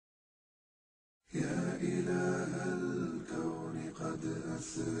إله الكون قد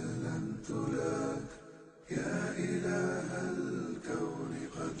أسلمت لك يا إله الكون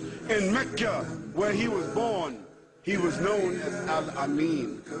قد In Mecca, where he was born, he was known as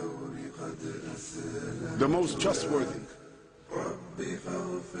Al-Amin, the most trustworthy.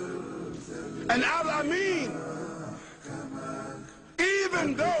 And Al-Amin,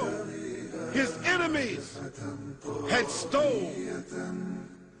 even though his enemies had stolen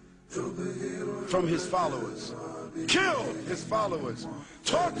from his followers, killed his followers,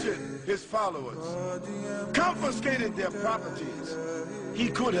 tortured his followers, confiscated their properties, he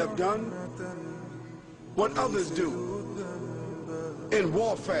could have done what others do in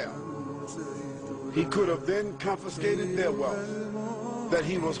warfare. He could have then confiscated their wealth that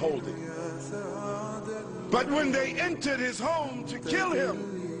he was holding. But when they entered his home to kill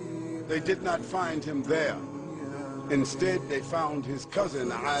him, they did not find him there. Instead, they found his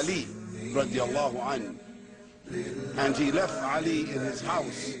cousin Ali, radiallahu anhu. And he left Ali in his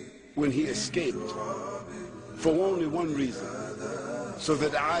house when he escaped for only one reason, so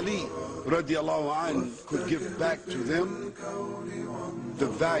that Ali, radiallahu anhu, could give back to them the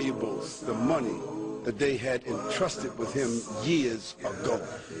valuables, the money that they had entrusted with him years ago.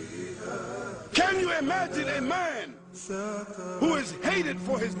 Can you imagine a man who is hated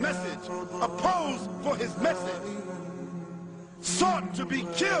for his message, opposed for his message, sought to be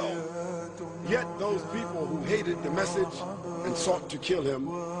killed, yet those people who hated the message and sought to kill him,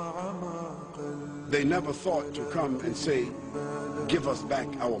 they never thought to come and say, give us back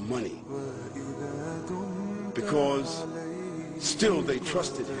our money, because still they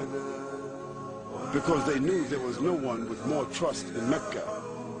trusted him, because they knew there was no one with more trust in Mecca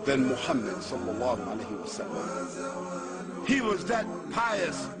than Muhammad sallallahu alaihi wasallam. He was that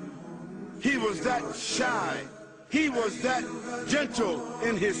pious, he was that shy, he was that gentle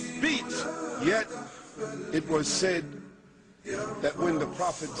in his speech, yet it was said that when the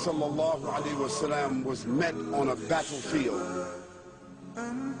Prophet sallallahu alaihi wasallam was met on a battlefield,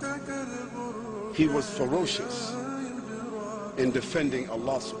 he was ferocious in defending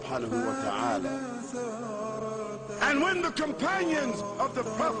Allah subhanahu wa ta'ala. And when the companions of the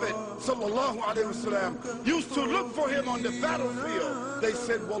Prophet sallallahu alaihi wasallam used to look for him on the battlefield, they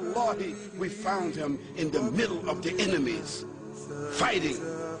said, wallahi, we found him in the middle of the enemies fighting.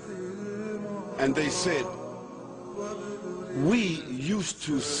 And they said, we used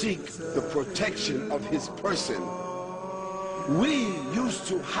to seek the protection of his person. We used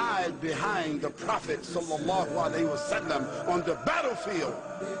to hide behind the Prophet sallallahu alaihi wasallam on the battlefield.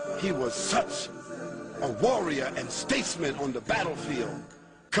 He was such a warrior and statesman on the battlefield,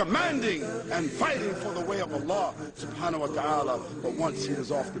 commanding and fighting for the way of Allah subhanahu wa ta'ala. But once he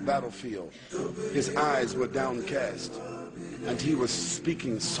was off the battlefield, his eyes were downcast, and he was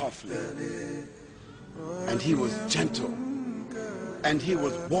speaking softly, and he was gentle, and he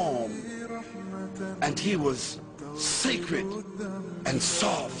was warm, and he was sacred and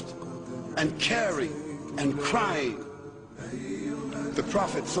soft and caring and crying. The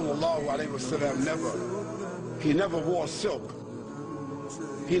Prophet sallallahu alaihi wasallam never wore silk.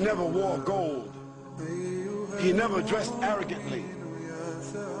 He never wore gold. He never dressed arrogantly.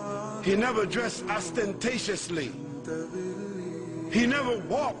 He never dressed ostentatiously. He never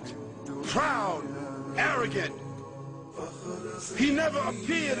walked proud, arrogant. He never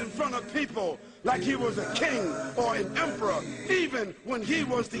appeared in front of people like he was a king or an emperor, even when he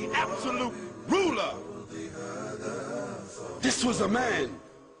was the absolute ruler. This was a man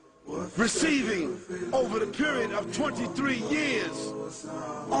receiving over the period of 23 years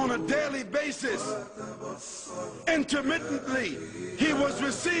on a daily basis. Intermittently, he was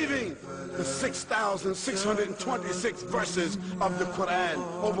receiving the 6,626 verses of the Quran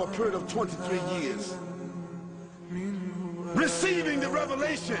over a period of 23 years. Receiving the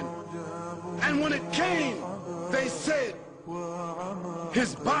revelation. And when it came, they said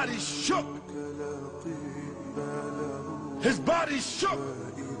his body shook. His body shook.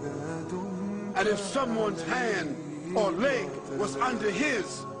 And if someone's hand or leg was under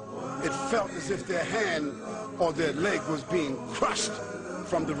his, it felt as if their hand or their leg was being crushed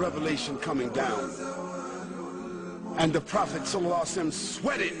from the revelation coming down. And the Prophet ﷺ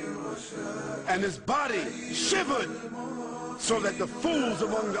sweated, and his body shivered, so that the fools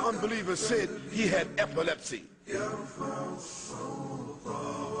among the unbelievers said he had epilepsy,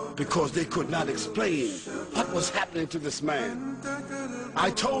 because they could not explain what was happening to this man.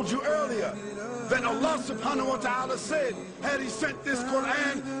 I told you earlier that Allah subhanahu wa ta'ala said, had he sent this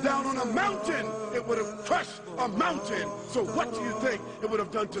Quran down on a mountain, it would have crushed a mountain. So what do you think it would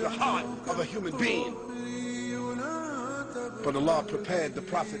have done to the heart of a human being? But Allah prepared the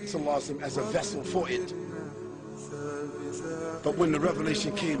Prophet ﷺ as a vessel for it. But when the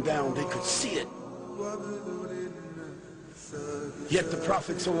revelation came down, they could see it. Yet the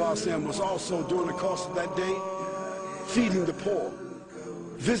Prophet ﷺ was also, during the course of that day, feeding the poor,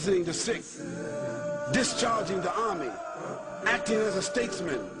 visiting the sick, discharging the army, acting as a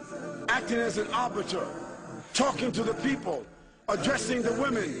statesman, acting as an arbiter, talking to the people, addressing the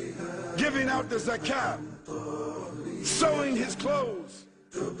women, giving out the zakat, sewing his clothes,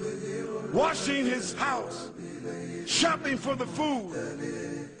 washing his house, shopping for the food,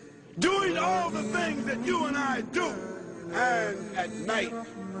 doing all the things that you and I do, and at night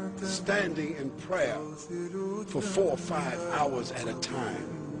standing in prayer for 4 or 5 hours at a time,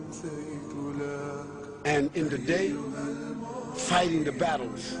 and in the day fighting the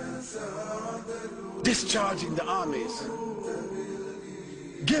battles, discharging the armies,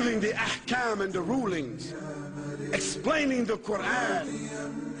 giving the ahkam and the rulings, explaining the Quran,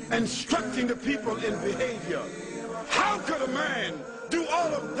 instructing the people in behavior. How could a man do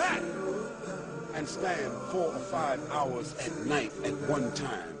all of that and stand 4 or 5 hours at night at one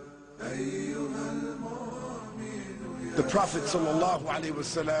time? The Prophet sallallahu alaihi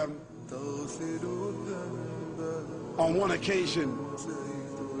wasallam, on one occasion,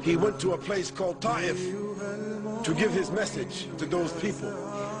 he went to a place called Ta'if to give his message to those people.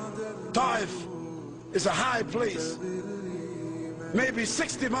 Ta'if is a high place, maybe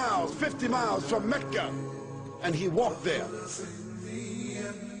 60 miles, 50 miles from Mecca, and he walked there.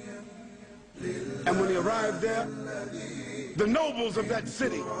 And when he arrived there, the nobles of that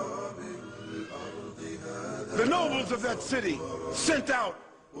city, sent out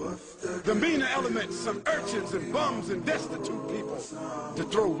the meaner elements, some urchins and bums and destitute people, to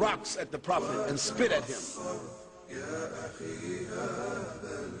throw rocks at the Prophet and spit at him.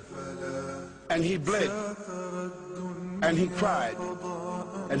 And he bled, and he cried,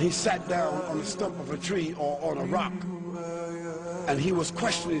 and he sat down on the stump of a tree or on a rock, and he was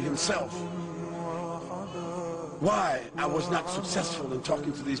questioning himself. Why I was not successful in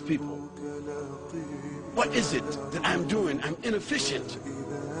talking to these people? What is it that I'm doing? I'm inefficient.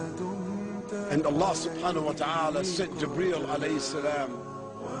 And Allah subhanahu wa ta'ala sent Jibreel alayhi salam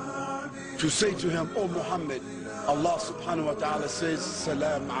to say to him, "O Muhammad, Allah subhanahu wa ta'ala says,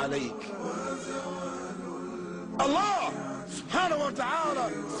 Salam alayk." Allah subhanahu wa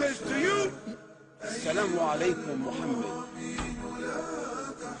ta'ala says to you, Salamu alaykum Muhammad.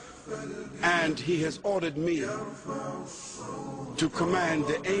 And he has ordered me to command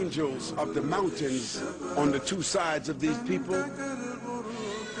the angels of the mountains on the two sides of these people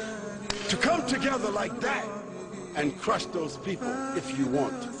to come together like that and crush those people if you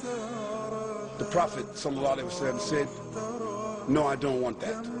want. The Prophet ﷺ said, "No, I don't want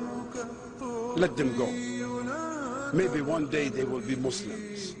that. Let them go. Maybe one day they will be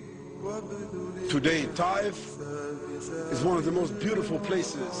Muslims." Today, Taif is one of the most beautiful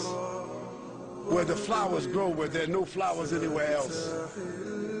places where the flowers grow, where there are no flowers anywhere else.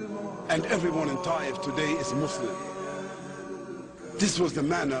 And everyone in Taif today is Muslim. This was the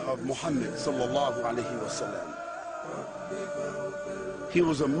manner of Muhammad sallallahu alaihi wasallam. He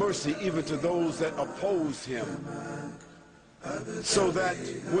was a mercy even to those that opposed him, so that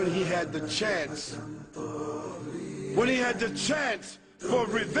when he had the chance for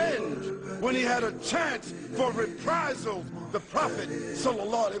revenge, when he had a chance for reprisals, the Prophet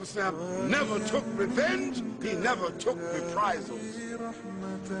sallallahu alaihi wasallam never took revenge. He never took reprisals.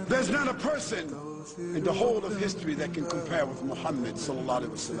 There's not a person in the whole of history that can compare with Muhammad sallallahu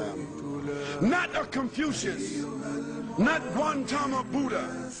alaihi wasallam. Not a Confucius, not Gautama Buddha,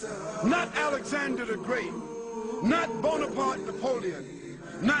 not Alexander the Great, not Bonaparte Napoleon,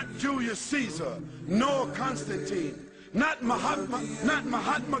 not Julius Caesar, nor Constantine, not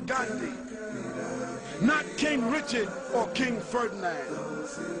Mahatma Gandhi, not King Richard or King Ferdinand,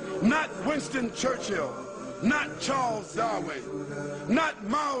 not Winston Churchill, not Charles Darwin, not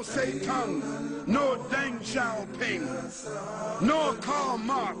Mao Zedong, nor Deng Xiaoping, nor Karl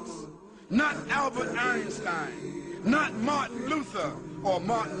Marx, not Albert Einstein, not Martin Luther or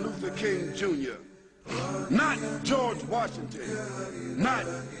Martin Luther King Jr., not George Washington, not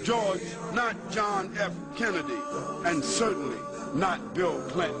John F. Kennedy, and certainly not Bill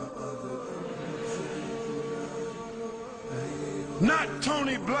Clinton. Not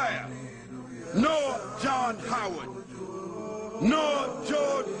Tony Blair, nor John Howard, nor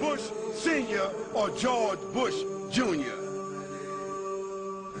George Bush Sr. or George Bush Jr.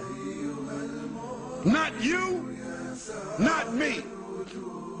 Not you, not me,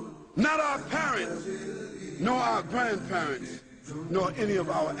 not our parents, nor our grandparents, nor any of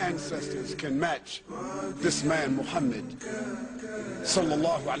our ancestors can match this man Muhammad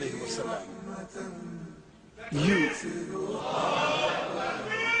sallallahu alaihi wasallam. You